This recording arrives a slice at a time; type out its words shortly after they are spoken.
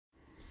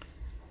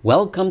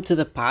Welcome to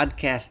the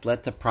podcast,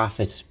 Let the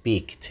Prophet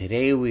Speak.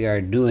 Today we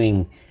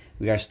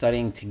are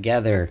studying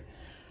together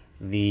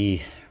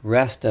the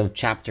rest of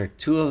chapter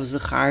 2 of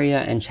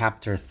Zechariah and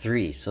chapter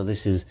 3. So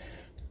this is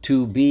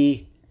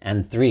 2b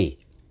and 3.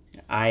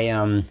 I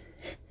am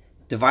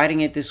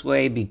dividing it this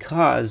way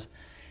because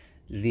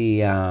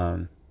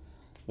what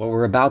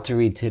we're about to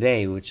read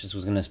today, which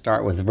was going to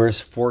start with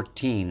verse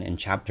 14 in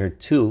chapter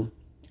 2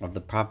 of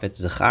the prophet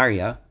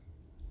Zechariah,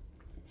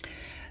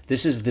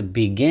 this is the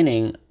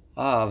beginning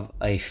of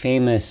a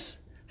famous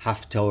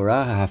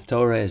Haftorah.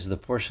 Haftorah is the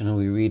portion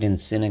we read in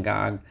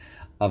synagogue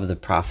of the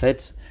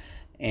prophets,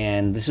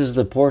 and this is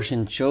the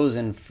portion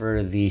chosen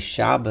for the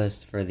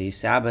Shabbos, for the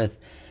Sabbath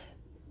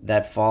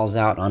that falls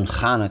out on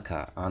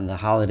Hanukkah, on the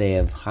holiday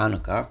of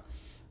Hanukkah.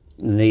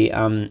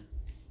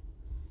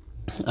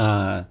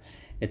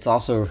 It's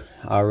also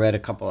read a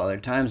couple other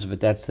times, but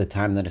that's the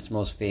time that it's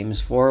most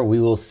famous for. We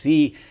will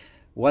see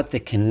what the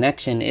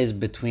connection is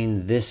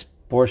between this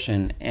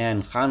portion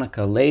and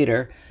Hanukkah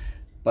later,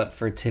 but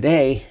for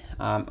today,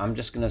 I'm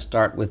just going to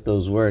start with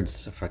those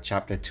words for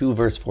chapter 2,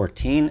 verse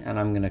 14, and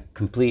I'm going to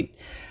complete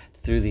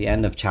through the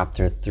end of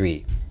chapter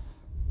 3.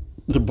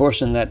 The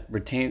portion that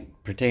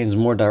pertains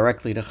more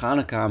directly to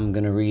Hanukkah, I'm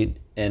going to read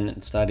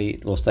and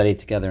study. We'll study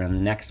together in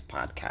the next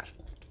podcast.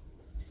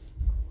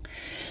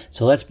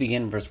 So let's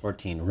begin verse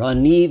 14.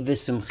 Rani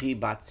v'simchi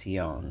bat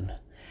Zion.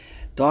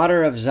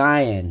 Daughter of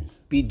Zion,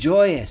 be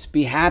joyous,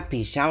 be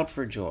happy, shout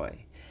for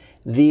joy.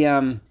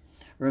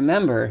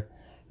 Remember,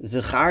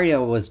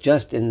 Zechariah was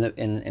just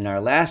in our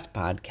last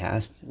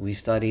podcast. We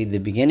studied the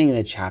beginning of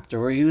the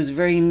chapter where he was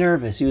very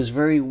nervous. He was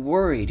very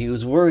worried. He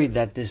was worried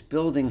that this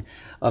building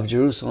of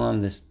Jerusalem,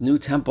 this new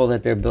temple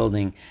that they're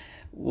building,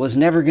 was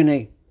never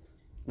going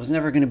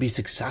to be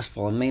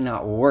successful. It may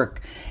not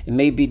work. It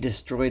may be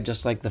destroyed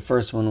just like the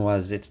first one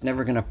was. It's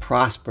never going to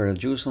prosper.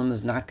 Jerusalem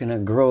is not going to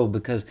grow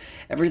because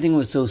everything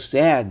was so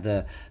sad.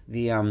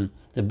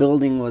 The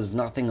building was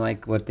nothing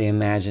like what they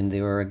imagined.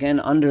 They were again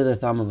under the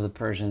thumb of the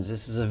Persians.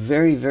 This is a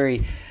very,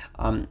 very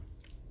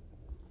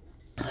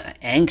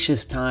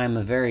anxious time,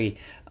 a very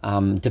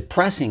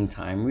depressing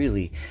time,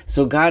 really.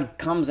 So God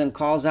comes and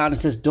calls out and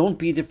says, don't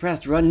be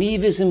depressed. Rani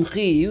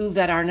v'simchi, you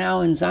that are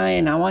now in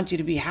Zion, I want you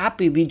to be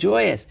happy, be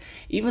joyous.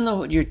 Even though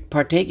what you're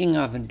partaking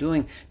of and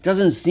doing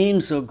doesn't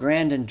seem so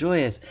grand and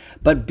joyous,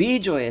 but be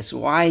joyous.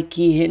 Why?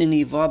 Ki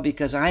hineni va,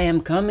 because I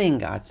am coming,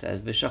 God says.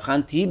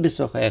 V'shachanti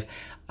b'socher,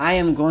 I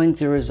am going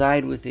to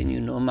reside within you.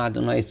 No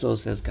Adonai, so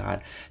says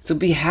God. So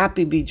be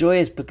happy, be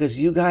joyous, because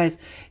you guys,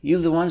 you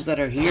the ones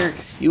that are here,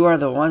 you are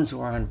the ones who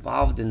are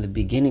involved in the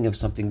beginning of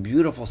something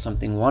beautiful,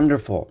 something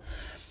wonderful.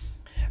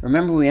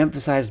 Remember, we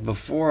emphasized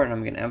before, and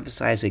I'm going to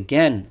emphasize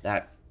again,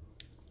 that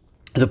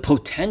the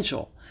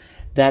potential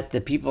that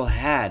the people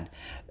had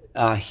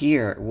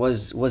here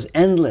was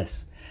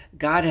endless.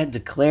 God had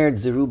declared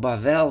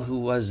Zerubbabel, who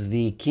was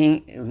the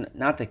king,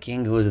 not the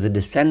king, who was the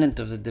descendant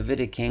of the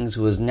Davidic kings,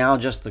 who is now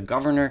just the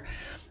governor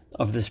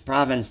of this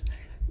province,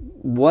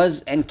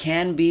 was and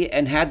can be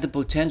and had the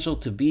potential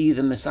to be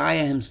the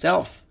Messiah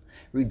himself.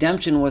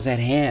 Redemption was at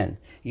hand.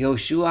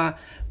 Yoshua,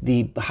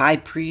 the high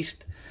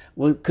priest,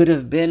 could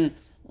have been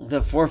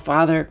the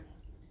forefather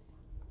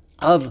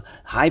of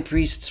high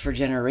priests for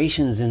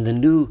generations in the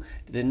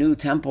new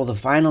temple, the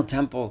final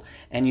temple,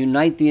 and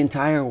unite the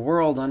entire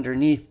world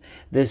underneath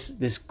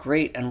this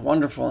great and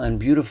wonderful and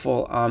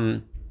beautiful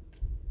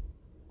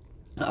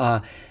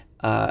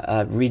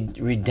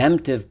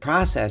redemptive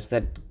process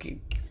that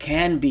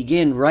can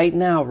begin right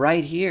now,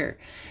 right here.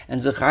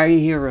 And Zechariah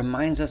here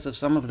reminds us of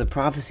some of the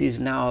prophecies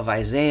now of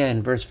Isaiah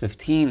in verse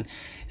 15,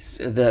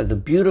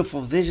 the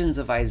beautiful visions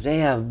of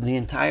Isaiah of the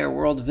entire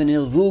world.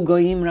 V'nilvu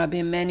goyim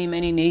rabim,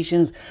 many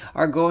nations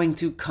are going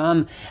to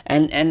come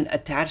and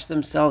attach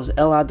themselves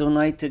El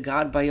Adonai to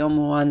God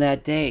bayomu on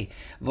that day.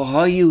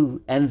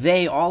 V'hoyu, and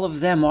they, all of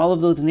them, all of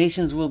those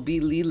nations will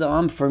be li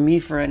la'am, for me,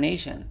 for a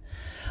nation.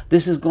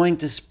 This is going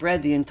to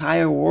spread the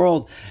entire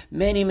world.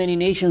 Many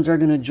nations are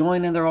going to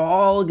join, and they're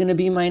all going to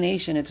be my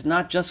nation. It's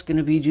not just going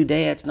to be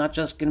Judea. It's not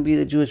just going to be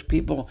the Jewish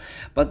people,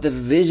 but the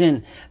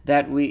vision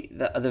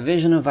the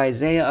vision of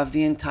Isaiah of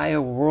the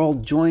entire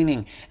world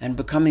joining and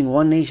becoming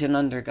one nation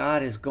under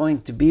God is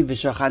going to be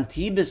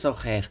V'shachanti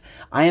b'socher.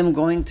 I am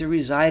going to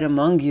reside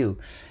among you.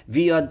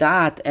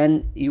 V'yodat,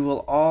 and you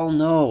will all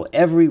know,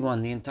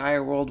 everyone, the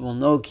entire world will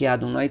know, Ki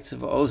Adonai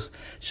Tzvaos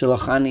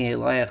shalachani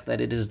elayach, that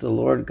it is the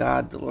Lord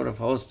God, the Lord of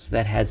hosts,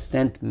 that has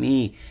sent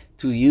me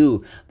to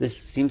you. This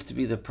seems to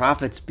be the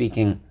prophet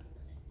speaking.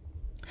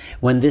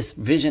 When this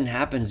vision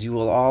happens, you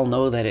will all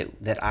know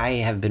that I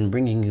have been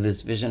bringing you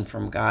this vision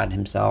from God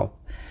himself.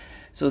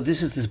 So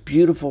this is this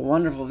beautiful,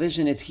 wonderful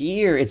vision. It's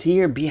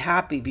here. Be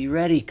happy, be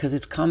ready, because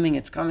it's coming.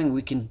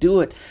 We can do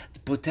it.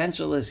 The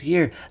potential is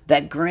here.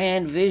 That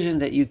grand vision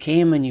that you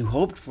came and you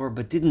hoped for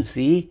but didn't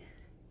see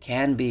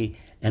can be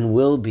and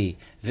will be.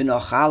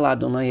 V'nochal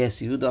Adonai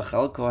es Yehuda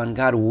chelko, and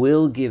God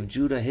will give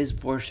Judah his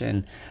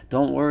portion.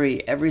 Don't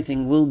worry,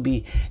 everything will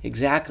be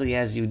exactly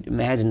as you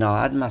imagined.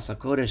 Al Admas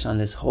HaKodesh, on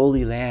this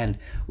holy land.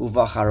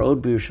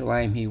 Uvacharod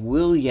b'Yerushalayim, he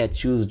will yet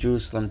choose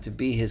Jerusalem to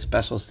be his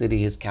special city,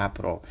 his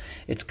capital.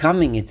 It's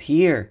coming, it's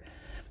here.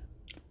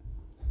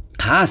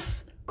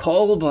 Has,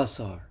 kol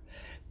basar.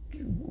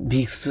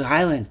 Be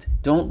silent.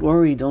 Don't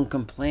worry. Don't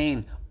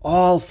complain.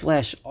 All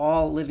flesh,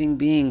 all living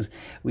beings.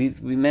 We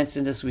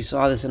mentioned this. We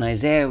saw this in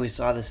Isaiah. We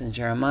saw this in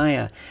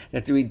Jeremiah.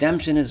 That the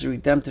redemption is a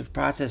redemptive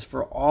process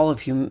for all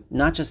of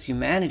not just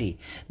humanity,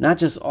 not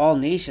just all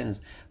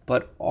nations,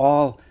 but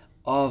all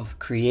of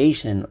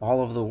creation,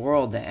 all of the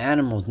world, the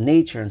animals,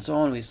 nature, and so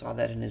on. We saw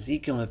that in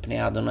Ezekiel.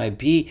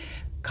 Be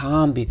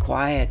calm. Be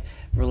quiet.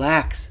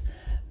 Relax.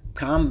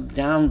 Calm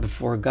down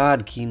before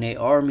God,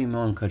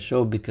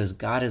 because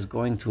God is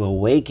going to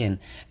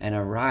awaken and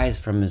arise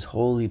from his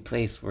holy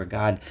place where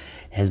God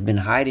has been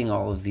hiding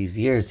all of these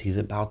years. He's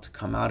about to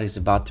come out. He's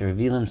about to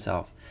reveal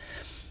himself.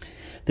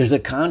 There's a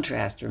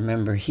contrast,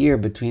 remember, here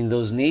between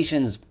those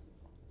nations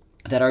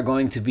that are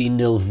going to be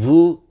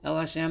nilvu el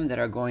Hashem, that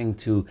are going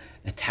to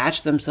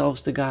attach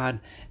themselves to God,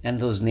 and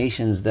those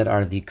nations that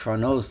are the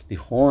kronos, the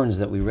horns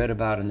that we read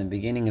about in the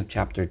beginning of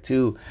chapter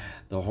 2,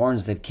 the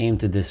horns that came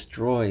to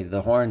destroy,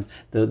 the horns,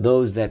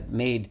 those that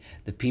made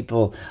the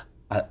people,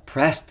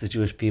 oppressed the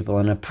Jewish people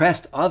and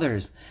oppressed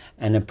others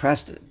and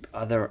oppressed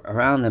other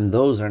around them.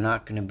 Those are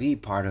not going to be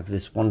part of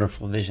this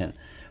wonderful vision.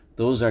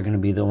 Those are going to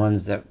be the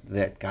ones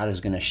that God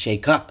is going to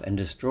shake up and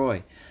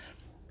destroy.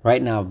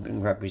 Right now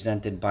being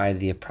represented by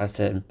the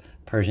oppressive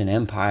Persian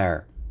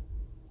Empire.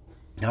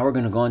 Now we're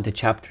going to go into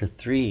chapter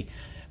 3,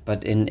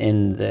 but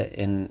in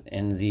the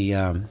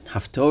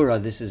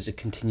Haftorah, this is a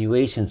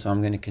continuation, so I'm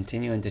going to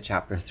continue into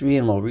chapter 3,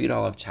 and we'll read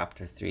all of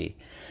chapter 3.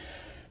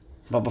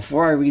 But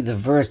before I read the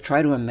verse,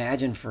 try to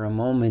imagine for a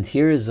moment,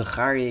 here is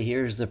Zechariah,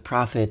 here is the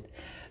prophet.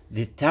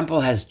 The temple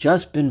has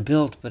just been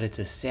built, but it's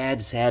a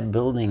sad, sad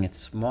building. It's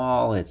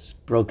small, it's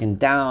broken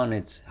down,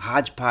 it's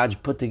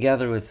hodgepodge put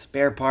together with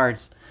spare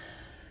parts.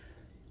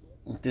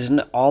 There's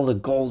all the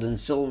gold and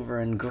silver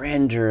and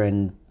grandeur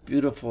and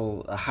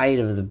beautiful height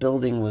of the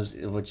building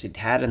which it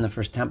had in the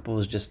first temple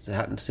was just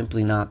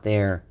simply not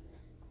there.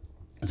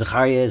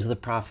 Zechariah is the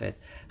prophet.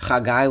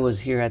 Haggai was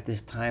here at this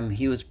time.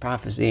 He was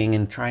prophesying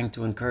and trying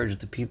to encourage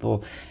the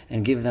people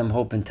and give them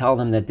hope and tell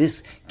them that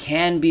this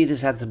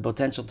has the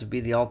potential to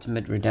be the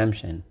ultimate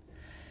redemption.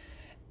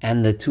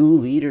 And the two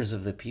leaders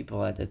of the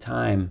people at the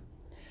time,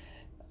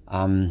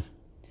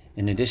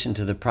 in addition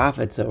to the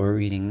prophets that we're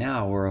reading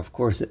now, were, of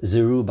course,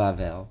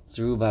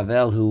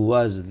 Zerubbabel, who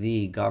was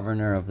the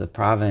governor of the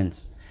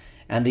province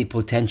and the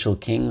potential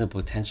king, the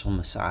potential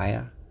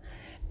Messiah,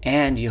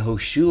 and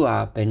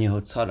Yehoshua ben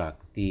Yehotzadok,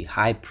 the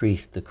high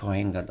priest, the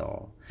Kohen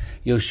Gadol.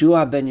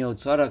 Yehoshua ben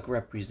Yehotzadok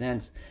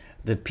represents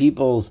the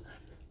people's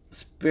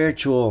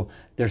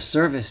their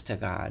service to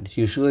God.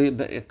 Yehoshua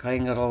ben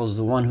Kohen Gadol is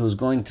the one who's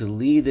going to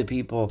lead the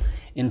people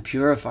in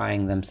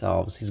purifying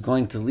themselves. He's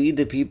going to lead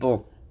the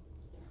people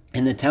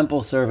in the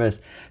temple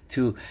service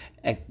to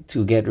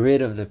get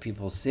rid of the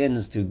people's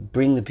sins, to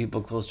bring the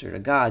people closer to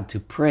God, to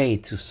pray,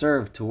 to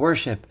serve, to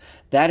worship.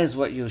 That is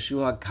what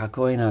Yehoshua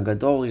HaKohen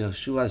HaGadol,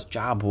 Yehoshua's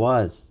job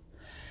was.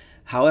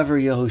 However,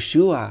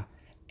 Yehoshua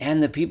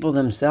and the people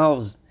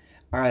themselves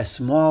are a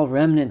small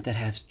remnant that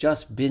has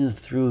just been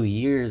through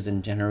years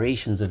and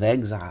generations of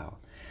exile.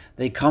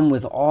 They come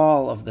with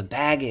all of the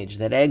baggage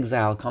that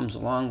exile comes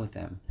along with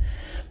them.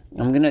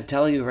 I'm going to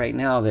tell you right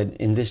now that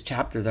in this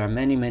chapter there are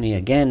many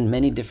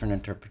different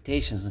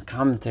interpretations and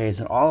commentaries,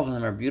 and all of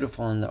them are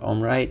beautiful in their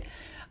own right.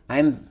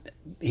 I'm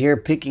here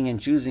picking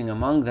and choosing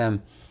among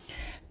them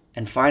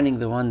and finding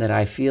the one that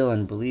I feel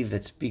and believe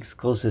that speaks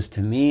closest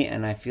to me,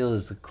 and I feel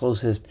is the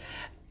closest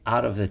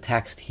out of the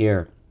text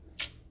here.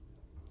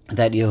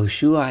 That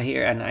Yehoshua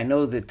here, and I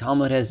know that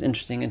Talmud has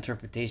interesting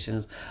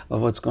interpretations of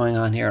what's going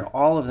on here, and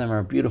all of them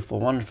are beautiful,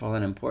 wonderful,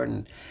 and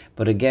important.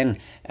 But again,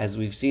 as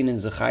we've seen in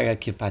Zechariah,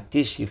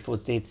 Kipatish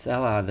Yifotzei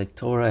Tzela, the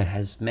Torah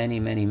has many.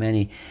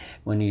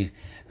 When you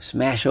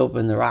smash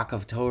open the rock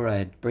of Torah,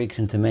 it breaks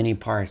into many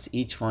parts.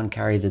 Each one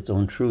carries its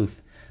own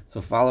truth.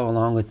 So follow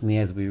along with me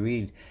as we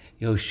read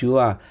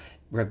Yehoshua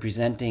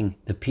representing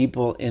the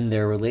people in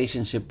their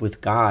relationship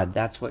with God.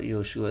 That's what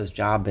Yehoshua's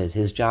job is.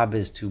 His job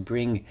is to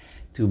bring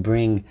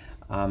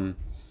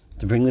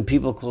the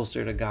people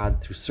closer to God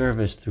through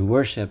service, through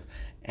worship,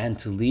 and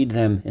to lead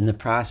them in the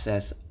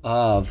process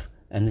of,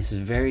 and this is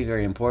very,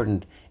 very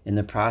important, in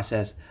the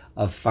process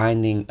of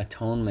finding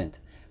atonement,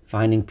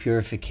 finding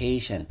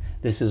purification.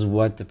 This is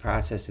what the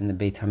process in the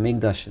Beit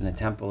HaMikdash, in the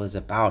temple, is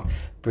about,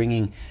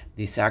 bringing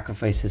the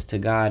sacrifices to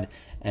God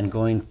and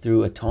going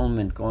through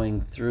atonement,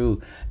 going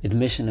through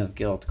admission of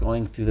guilt,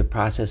 going through the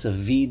process of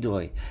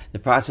vidoy, the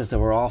process that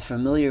we're all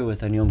familiar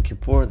with on Yom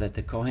Kippur, that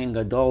the Kohen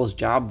Gadol's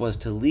job was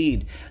to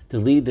lead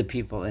the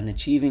people in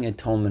achieving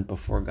atonement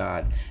before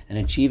God and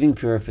achieving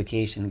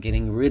purification,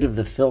 getting rid of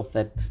the filth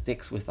that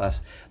sticks with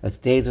us, that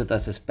stays with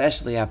us,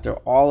 especially after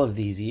all of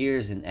these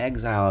years in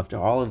exile, after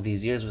all of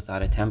these years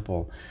without a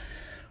temple.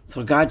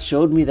 So God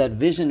showed me that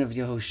vision of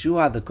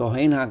Yehoshua, the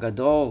Kohen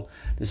HaGadol.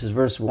 This is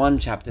verse 1,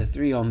 chapter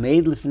 3.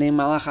 Omeid lifnei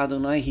malach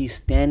Adonai. He's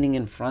standing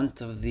in front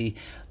of the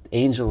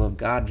angel of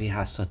God,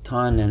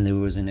 V'hasatan, and there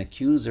was an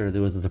accuser.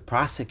 There was the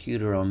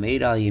prosecutor,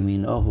 Omeid al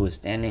yamino, who was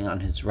standing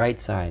on his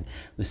right side,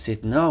 the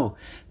sitno,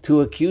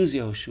 to accuse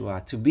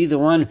Yehoshua, to be the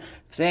one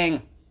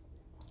saying,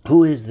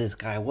 who is this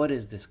guy? What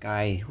is this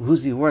guy?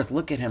 Who's he worth?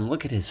 Look at him.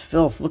 Look at his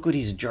filth. Look what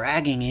he's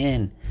dragging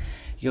in.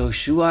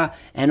 Yehoshua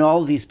and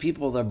all these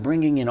people, they're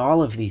bringing in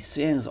all of these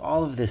sins,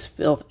 all of this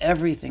filth,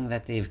 everything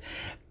that they've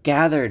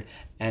gathered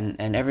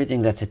and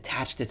everything that's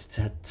attached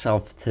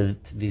itself to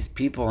these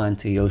people and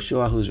to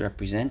Yehoshua, who's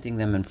representing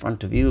them in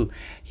front of you.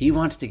 He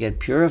wants to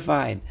get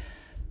purified.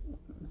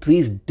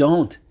 Please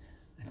don't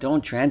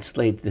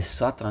translate this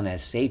Satan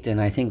as Satan.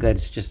 I think that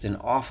it's just an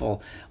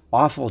awful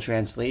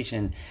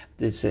translation.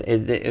 This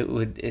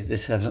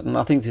has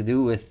nothing to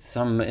do with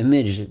some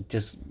image.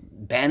 Just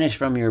banish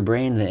from your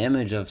brain the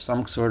image of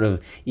some sort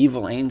of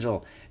evil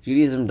angel.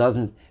 Judaism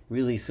doesn't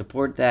really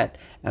support that,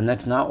 and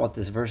that's not what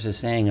this verse is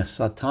saying. A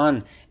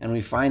Satan, and we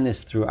find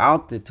this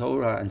throughout the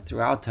Torah and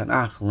throughout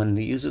Tanakh, when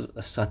he uses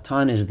a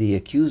Satan as the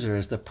accuser,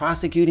 as the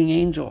prosecuting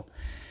angel.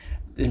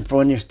 And for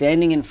when you're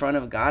standing in front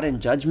of God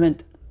in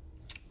judgment,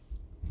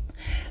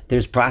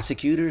 there's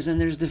prosecutors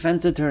and there's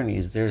defense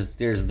attorneys.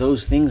 There's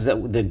those things,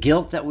 that the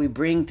guilt that we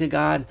bring to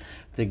God,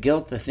 the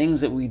guilt, the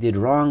things that we did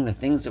wrong, the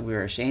things that we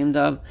are ashamed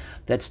of,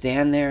 that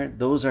stand there.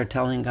 Those are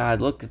telling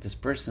God, look at this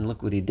person,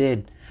 look what he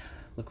did,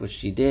 look what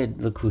she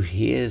did, look who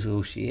he is,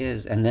 who she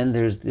is. And then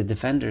there's the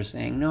defender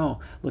saying, no,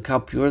 look how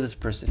pure this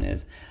person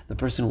is. The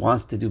person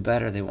wants to do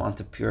better. They want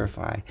to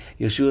purify.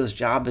 Yeshua's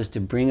job is to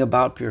bring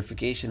about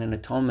purification and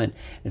atonement.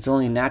 It's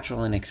only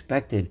natural and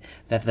expected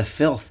that the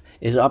filth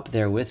is up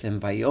there with him.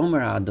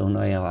 Vayomer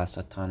Adonai el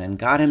Satan. And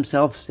God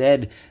himself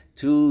said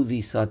to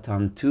the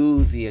Satan,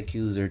 to the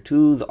accuser,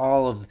 to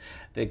all of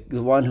the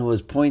one who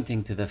was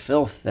pointing to the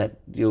filth that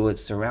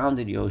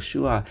surrounded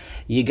Yehoshua,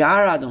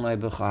 Yigar Adonai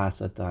b'cha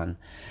Satan.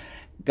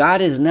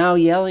 God is now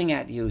yelling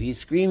at you. He's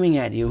screaming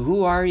at you.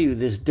 Who are you?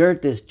 This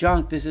dirt, this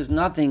junk, this is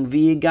nothing.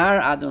 V'yigar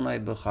Adonai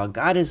b'cha.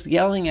 God is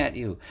yelling at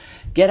you.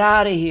 Get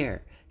out of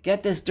here.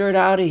 Get this dirt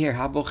out of here.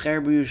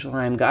 Habocher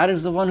b'Yerushalayim. God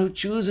is the one who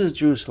chooses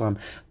Jerusalem.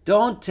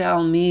 Don't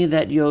tell me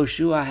that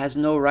Yehoshua has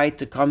no right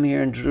to come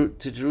here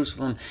to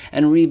Jerusalem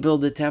and rebuild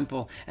the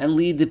temple and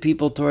lead the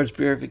people towards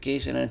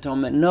purification and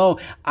atonement. No,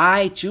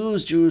 I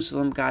choose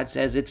Jerusalem, God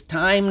says. It's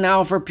time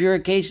now for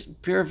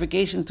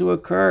purification to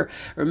occur.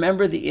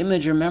 Remember the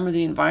image, remember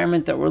the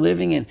environment that we're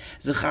living in.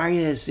 Zechariah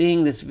is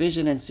seeing this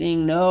vision and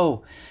seeing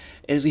no.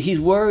 He's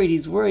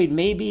worried.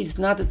 Maybe it's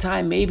not the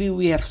time. Maybe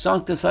we have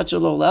sunk to such a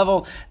low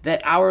level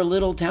that our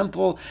little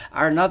temple,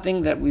 our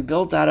nothing that we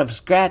built out of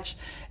scratch,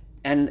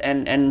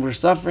 and we're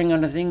suffering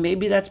on a thing.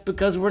 Maybe that's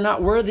because we're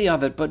not worthy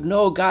of it. But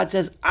no, God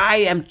says, I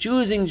am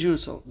choosing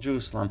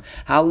Jerusalem.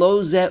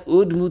 Halo ze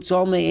ud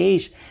mutzol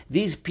me'esh.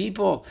 These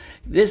people,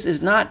 this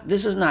is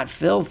not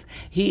filth.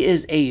 He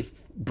is a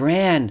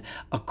brand,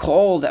 a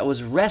coal that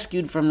was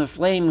rescued from the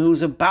flame, who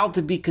was about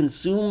to be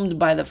consumed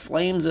by the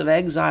flames of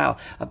exile,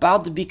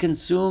 about to be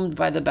consumed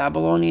by the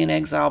Babylonian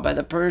exile, by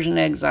the Persian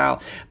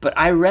exile. But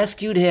I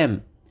rescued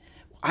him.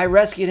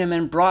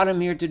 And brought him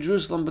here to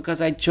Jerusalem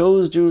because I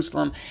chose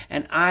Jerusalem,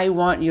 and I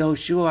want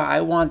Yehoshua, I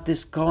want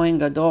this Kohen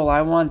Gadol,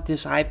 I want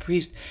this high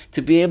priest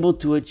to be able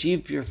to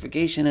achieve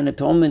purification and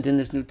atonement in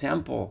this new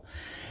temple.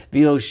 But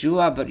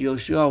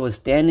Yehoshua was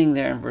standing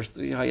there in verse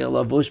 3,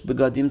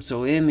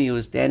 he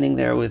was standing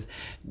there with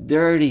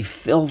dirty,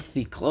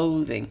 filthy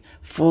clothing,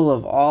 full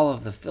of all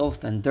of the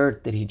filth and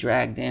dirt that he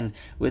dragged in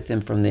with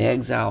him from the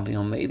exile,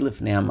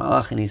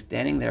 and he's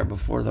standing there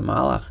before the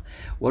Malach.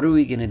 What are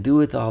we going to do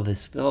with all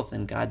this filth?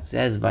 And God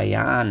says,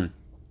 Vayan.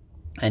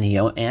 And he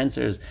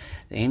answers,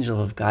 the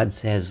angel of God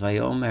says,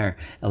 Vayomer,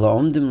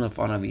 Elohim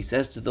lefanav. He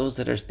says to those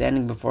that are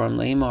standing before him,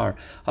 Leimar,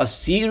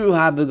 Hasiru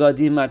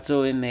habegadim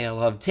atzoim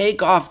me'elav.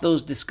 Take off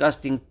those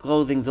disgusting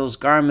clothing, those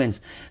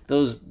garments,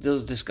 those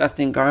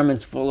disgusting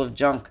garments full of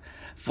junk,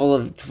 full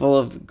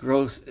of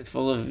gross,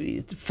 full of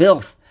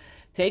filth.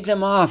 Take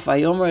them off.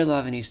 Vayomer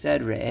elav. And he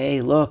said,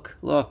 Re'eh,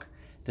 look.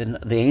 The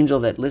angel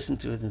that listened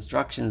to his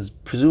instructions,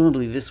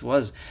 presumably this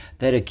was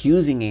that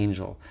accusing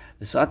angel,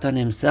 the Satan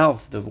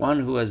himself, the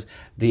one who was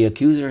the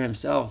accuser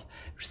himself,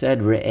 said,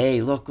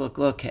 Re'eh, look,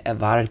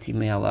 Evarti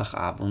me'alach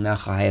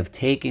avunecha. I have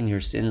taken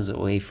your sins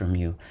away from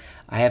you.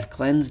 I have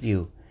cleansed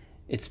you.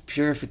 It's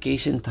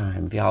purification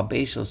time.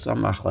 V'albeisho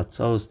samach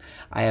latzos.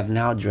 I have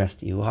now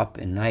dressed you up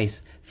in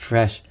nice,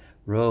 fresh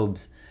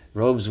robes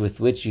with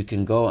which you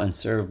can go and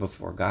serve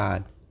before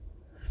God.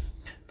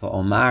 For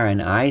Omar,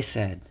 and I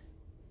said,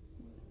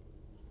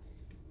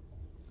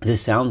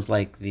 this sounds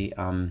like the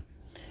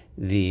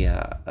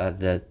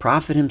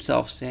prophet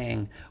himself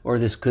saying, or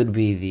this could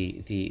be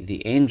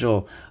the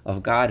angel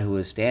of God who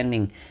is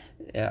standing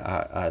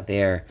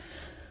there,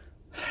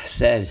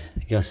 said,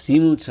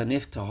 Yasimu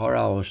tzanif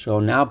tahora osho.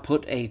 Now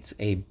put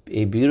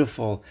a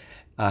beautiful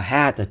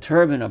hat, a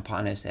turban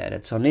upon his head. A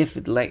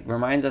tzanif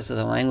reminds us of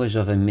the language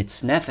of a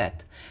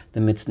mitznefet. The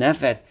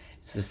mitznefet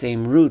It's the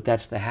same root.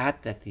 That's the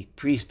hat that the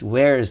priest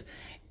wears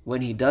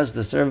when he does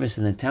the service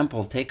in the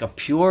temple. Take a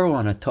pure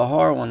one, a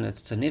tahar one,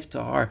 that's tzanif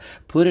tahar,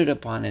 put it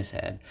upon his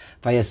head.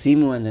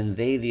 Vayasimu, and then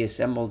they, the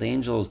assembled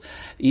angels,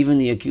 even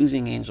the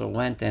accusing angel,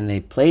 went and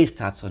they placed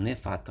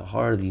tatzonif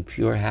tahar, the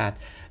pure hat,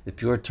 the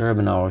pure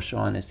turban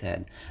on his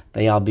head.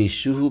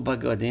 Vayalbishuhu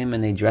bagadim,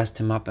 and they dressed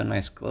him up in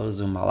nice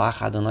clothes.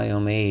 Malach Adonai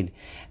omeid,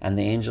 and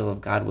the angel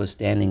of God was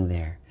standing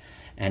there.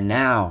 And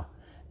now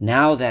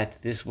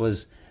that this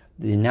was,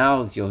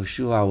 now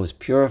Yoshua was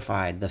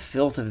purified, the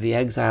filth of the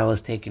exile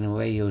is taken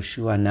away,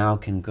 Yoshua now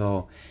can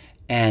go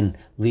and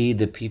lead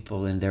the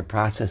people in their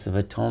process of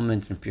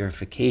atonement and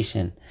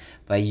purification.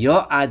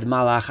 Vayo'ad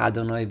malach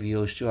Adonai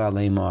b'Yoshua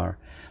lemar.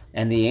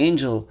 And the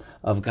angel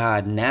of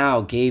God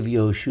now gave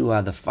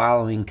Yoshua the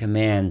following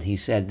command. He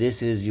said,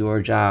 this is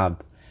your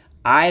job.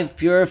 I've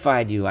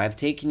purified you. I've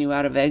taken you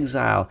out of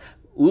exile.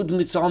 Ud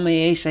mitzal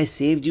me'esh, I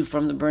saved you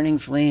from the burning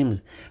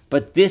flames.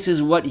 But this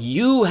is what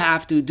you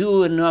have to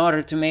do in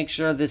order to make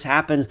sure this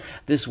happens,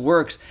 this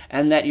works,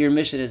 and that your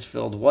mission is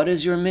filled. What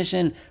is your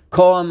mission?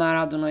 Kol amar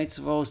Adonai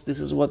tzvos.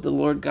 This is what the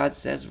Lord God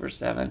says, verse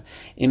 7.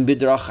 Im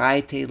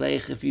bidrachai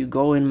telech, if you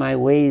go in my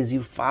ways,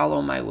 you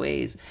follow my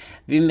ways.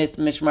 V'mit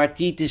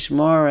mishmarti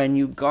tishmor, and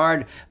you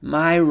guard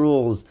my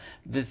rules,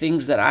 the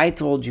things that I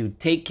told you.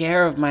 Take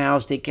care of my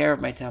house, take care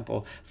of my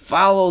temple.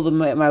 Follow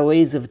my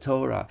ways of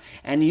Torah.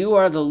 And you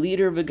are the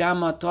leader,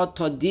 v'gam atot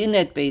todin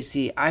et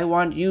beisi. I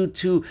want you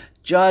to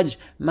judge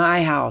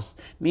my house,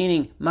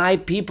 meaning my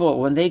people.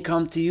 When they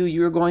come to you,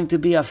 you're going to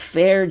be a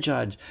fair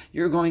judge.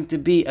 You're going to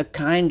be a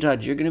kind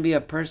judge. You're going to be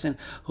a person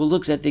who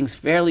looks at things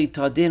fairly.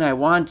 Tadin, I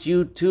want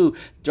you to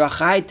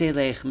drachai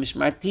telech,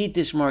 mishmarti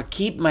tishmor,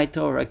 keep my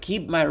Torah,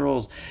 keep my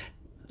rules,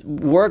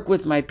 work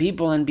with my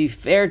people and be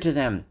fair to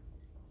them.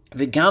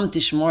 V'gam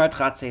tishmor et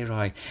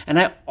chatzeroi. And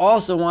I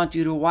also want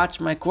you to watch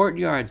my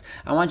courtyards.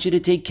 I want you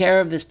to take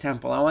care of this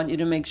temple. I want you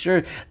to make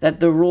sure that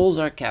the rules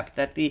are kept,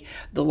 that the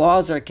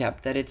laws are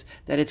kept, that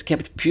it's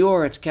kept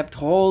pure, it's kept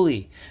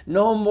holy.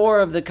 No more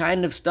of the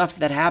kind of stuff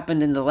that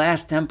happened in the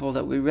last temple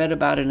that we read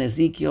about in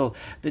Ezekiel,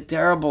 the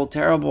terrible,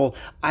 terrible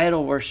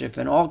idol worship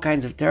and all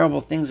kinds of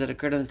terrible things that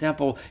occurred in the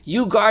temple.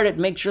 You guard it,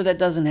 make sure that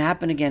doesn't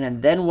happen again.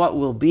 And then what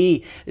will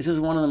be? This is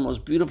one of the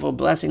most beautiful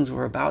blessings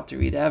we're about to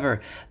read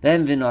ever.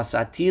 Then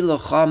v'nosati I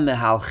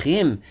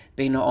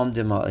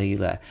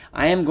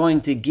am going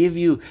to give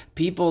you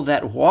people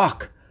that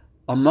walk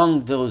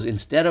among those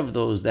instead of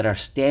those that are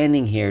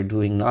standing here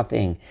doing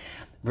nothing.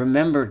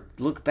 Remember,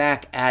 look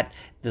back at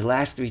the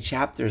last 3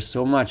 chapters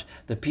so much.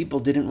 The people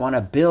didn't want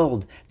to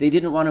build. They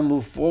didn't want to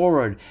move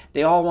forward.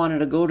 They all wanted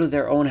to go to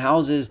their own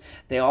houses.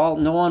 No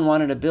one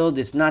wanted to build.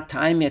 It's not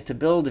time yet to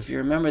build. If you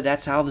remember,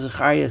 that's how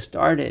Zechariah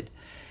started.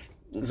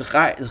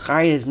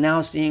 Zechariah is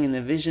now seeing in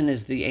the vision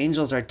as the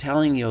angels are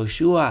telling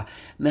Yoshua,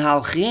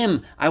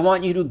 Mehalchim, I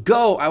want you to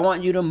go, I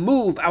want you to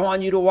move, I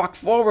want you to walk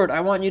forward, I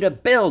want you to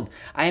build.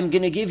 I am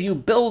going to give you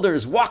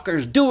builders,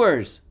 walkers,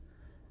 doers.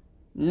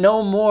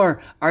 No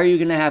more are you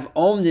going to have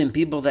omdim,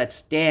 people that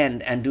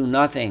stand and do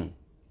nothing.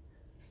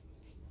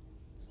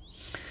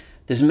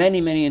 There's many,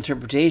 many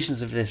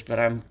interpretations of this, but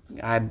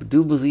I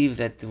do believe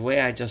that the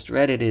way I just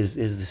read it is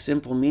the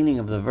simple meaning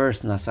of the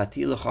verse.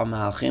 Nasati lecha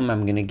mehalchim.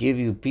 I'm going to give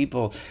you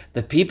people,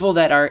 the people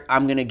that are,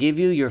 I'm going to give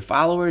you your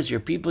followers,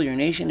 your people, your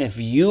nation. If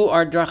you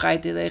are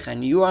drachai telech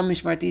and you are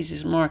mishmarti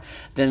tishmor,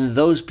 then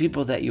those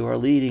people that you are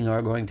leading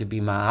are going to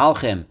be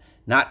mahalchim,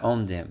 not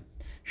omdim.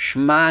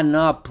 Shma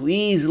na,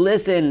 please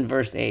listen,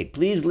 verse 8.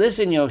 Please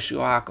listen,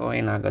 Yoshua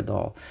Kohen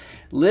HaGadol.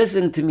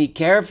 Listen to me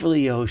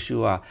carefully,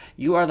 Yoshua.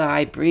 You are the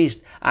high priest.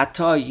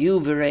 Ata you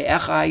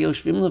v're'echa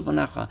yoshvim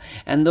lefanecha.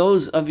 And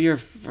those of your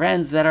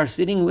friends that are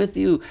sitting with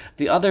you,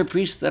 the other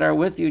priests that are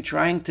with you,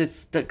 trying to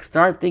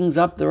start things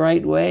up the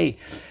right way.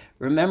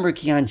 Remember,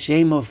 ki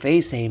anshe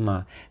mofes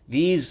hema.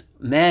 These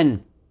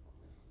men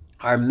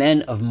are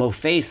men of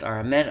mofes,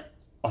 are men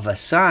of a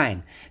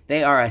sign.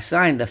 They are a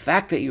sign. The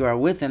fact that you are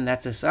with them,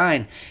 that's a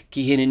sign.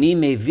 Ki hineni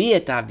mevi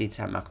et avdi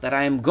tzemach, that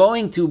I am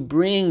going to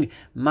bring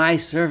my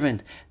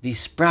servant, the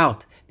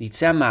sprout, the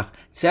tzemach.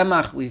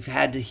 Tzemach, we've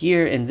had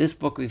here in this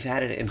book, we've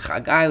had it in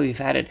Chagai, we've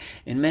had it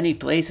in many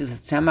places.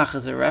 The tzemach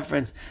is a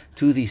reference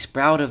to the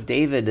sprout of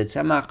David, the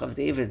tzemach of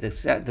David, the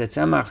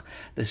tzemach,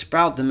 the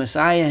sprout, the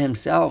Messiah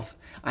himself.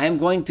 I am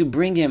going to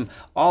bring him.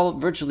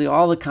 Virtually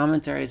all the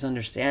commentaries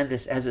understand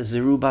this as a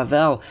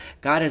Zerubbabel.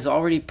 God has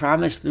already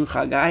promised through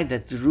Chagai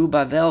that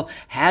Zerubbabel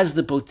has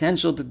the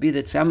potential to be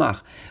the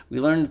tzemach. We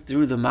learned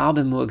through the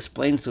Malbim who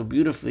explained so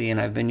beautifully, and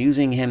I've been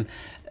using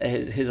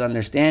his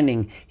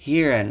understanding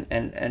here,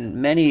 and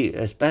many,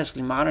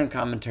 especially modern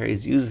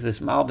commentaries, use this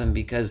Malbim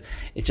because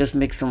it just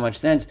makes so much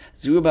sense.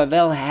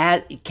 Zerubbabel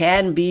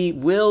can be,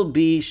 will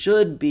be,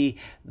 should be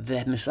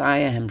the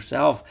Messiah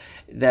himself,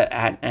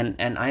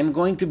 and I'm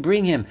going to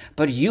bring him,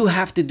 but you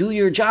have to do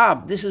your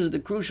job. This is the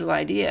crucial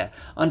idea.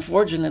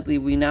 Unfortunately,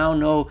 we now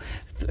know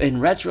in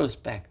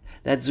retrospect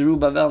that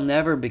Zerubbabel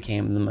never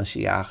became the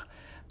Mashiach.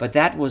 But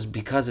that was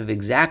because of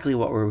exactly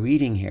what we're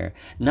reading here.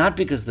 Not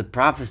because the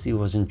prophecy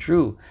wasn't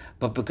true,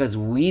 but because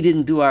we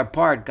didn't do our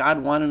part.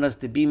 God wanted us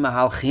to be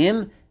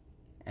mahalchim,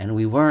 and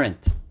we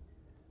weren't.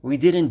 We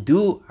didn't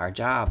do our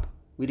job.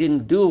 We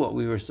didn't do what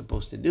we were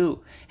supposed to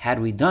do. Had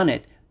we done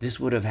it, this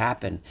would have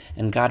happened.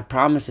 And God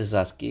promises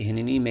us,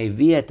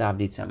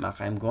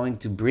 I'm going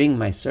to bring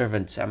my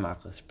servant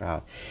Tzemach, the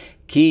sprout.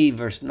 Ki,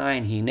 verse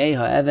 9, Hinei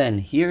ha'even,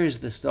 here is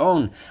the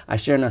stone,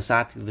 asher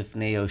nasati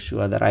lifnei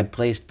Yehoshua, that I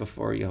placed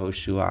before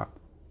Yehoshua.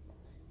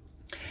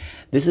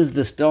 This is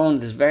the stone.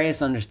 There's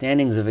various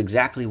understandings of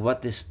exactly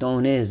what this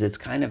stone is. It's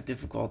kind of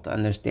difficult to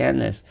understand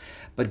this.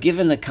 But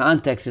given the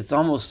context, it's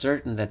almost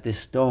certain that this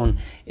stone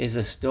is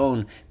a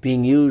stone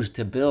being used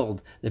to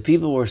build. The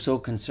people were so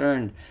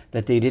concerned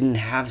that they didn't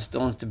have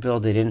stones to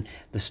build.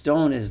 The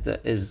stone is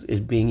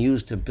being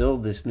used to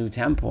build this new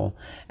temple.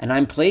 And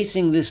I'm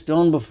placing this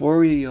stone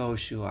before you,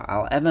 Yehoshua.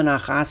 Al even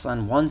achas,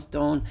 on one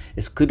stone.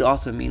 This could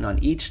also mean on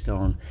each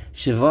stone.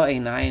 Shiva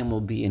einayim will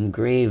be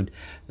engraved,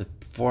 the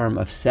form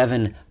of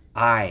 7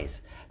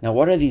 eyes. Now,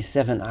 what are these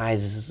 7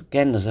 eyes? This is,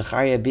 again,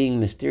 Zechariah being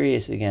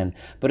mysterious again.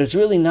 But it's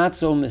really not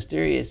so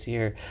mysterious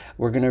here.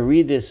 We're going to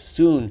read this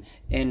soon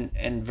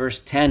in verse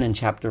 10 in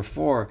chapter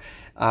 4.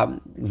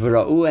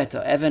 V'ra'u et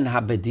even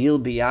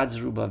habedil biyad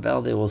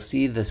Zerubbabel. They will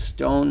see the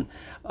stone,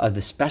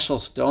 the special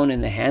stone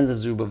in the hands of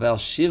Zerubbabel.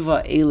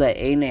 Shiva ele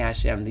einei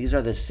Hashem. These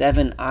are the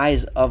 7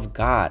 eyes of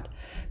God.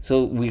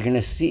 So we're going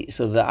to see, this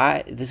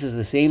is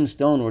the same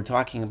stone we're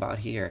talking about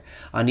here.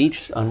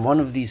 On one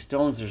of these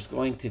stones, there's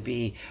going to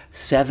be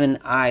 7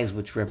 eyes,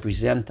 which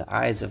represent the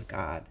eyes of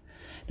God.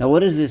 Now,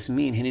 what does this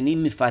mean? Hineni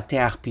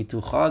mifatech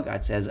pitucha,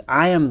 God says,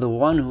 I am the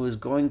one who is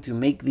going to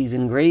make these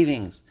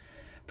engravings.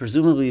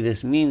 Presumably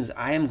this means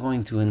I am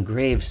going to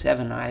engrave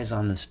 7 eyes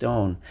on the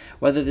stone.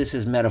 Whether this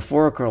is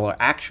metaphorical or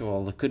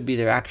actual, it could be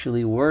there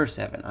actually were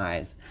 7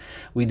 eyes.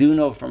 We do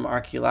know from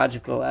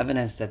archaeological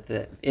evidence that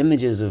the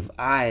images of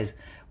eyes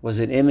was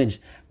an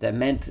image that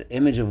meant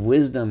image of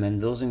wisdom,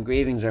 and those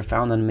engravings are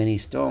found on many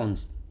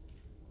stones.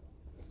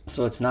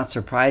 So it's not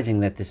surprising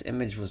that this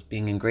image was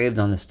being engraved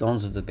on the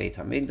stones of the Beit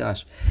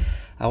HaMikdash.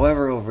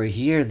 However, over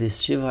here, this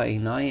Shiva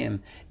Einayim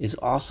is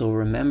also,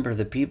 remember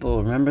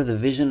the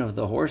vision of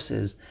the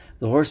horses.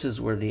 The horses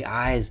were the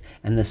eyes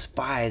and the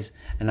spies,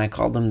 and I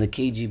called them the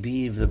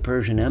KGB of the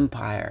Persian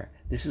Empire.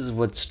 This is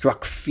what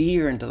struck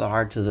fear into the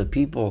hearts of the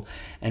people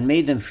and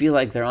made them feel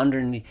like they're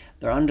under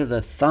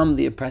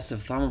the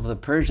oppressive thumb of the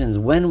Persians.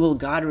 When will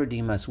God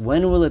redeem us?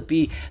 When will it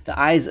be the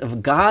eyes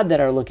of God that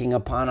are looking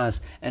upon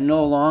us and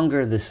no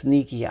longer the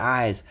sneaky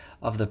eyes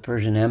of the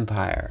Persian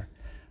Empire?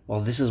 Well,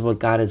 this is what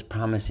God is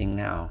promising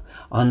now.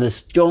 On the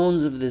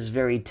stones of this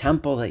very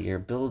temple that you're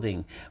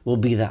building will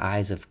be the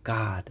eyes of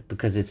God,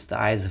 because it's the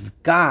eyes of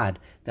God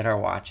that are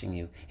watching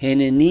you.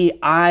 Hineni,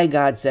 I,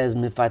 God says,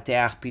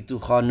 mifateach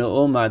pitucha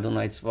no'oma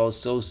Adonai Tzvaos,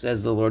 so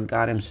says the Lord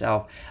God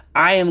himself.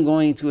 I am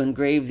going to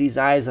engrave these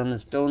eyes on the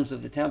stones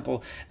of the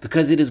temple,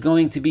 because it is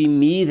going to be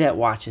me that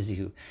watches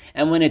you.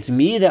 And when it's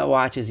me that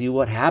watches you,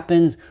 what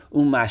happens?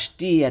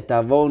 Umashti et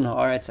avon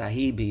haaretz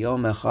ahi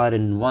biyom echad,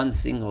 in one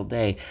single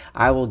day,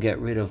 I will get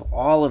rid of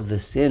all of the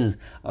sins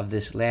of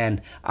this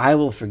land. I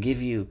will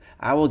forgive you.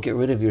 I will get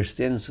rid of your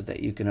sins so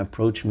that you can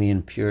approach me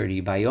in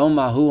purity. Bayom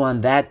ahu,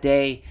 on that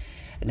day.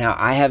 Now,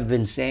 I have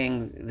been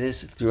saying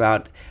this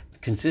throughout,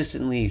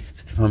 consistently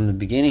from the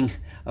beginning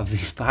of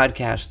these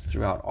podcasts,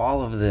 throughout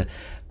all of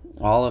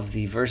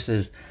the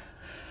verses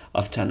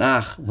of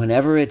Tanakh.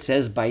 Whenever it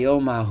says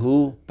Bayom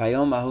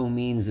Ahu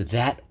means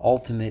that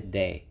ultimate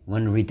day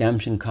when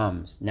redemption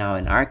comes. Now,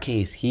 in our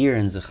case here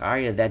in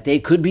Zechariah, that day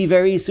could be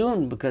very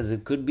soon, because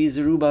it could be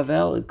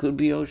Zerubbabel, it could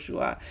be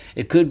Yoshua,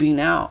 it could be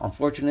now.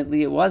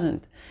 Unfortunately, it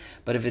wasn't.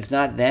 But if it's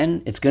not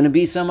then, it's going to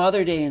be some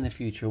other day in the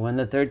future when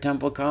the third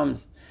temple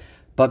comes.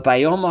 But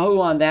Bayom Ahu,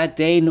 on that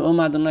day,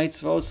 Nu'um Adonai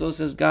Tzvaos, so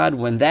says God,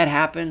 when that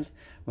happens,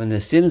 when the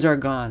sins are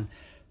gone,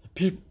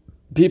 the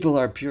people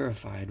are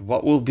purified,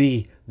 what will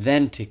be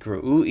then?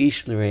 Tikra'u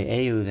ish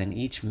l're'ehu, then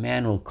each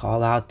man will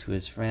call out to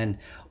his friend.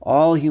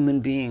 All human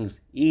beings,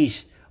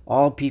 ish,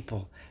 all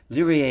people,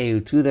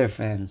 l're'ehu, to their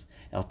friends,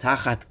 el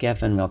tachat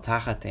gefen vel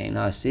tachat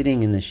te'ena,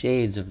 sitting in the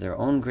shades of their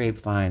own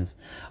grapevines,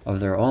 of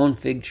their own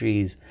fig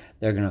trees.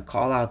 They're going to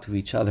call out to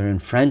each other in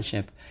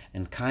friendship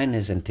and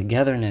kindness and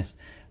togetherness.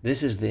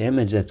 This is the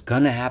image that's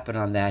going to happen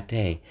on that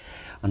day.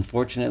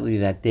 Unfortunately,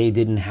 that day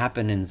didn't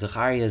happen in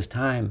Zechariah's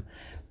time,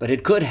 but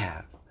it could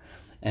have.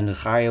 And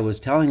Zechariah was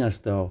telling us,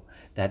 though,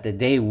 that the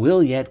day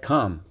will yet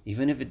come,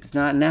 even if it's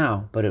not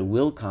now, but it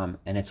will come,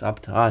 and it's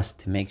up to us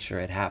to make sure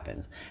it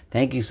happens.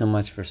 Thank you so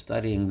much for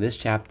studying this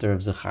chapter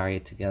of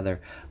Zechariah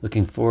together.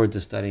 Looking forward to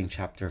studying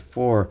chapter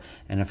 4,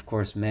 and of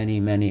course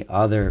many, many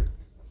other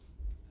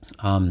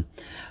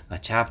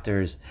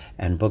chapters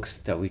and books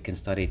that we can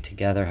study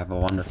together. Have a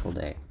wonderful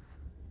day.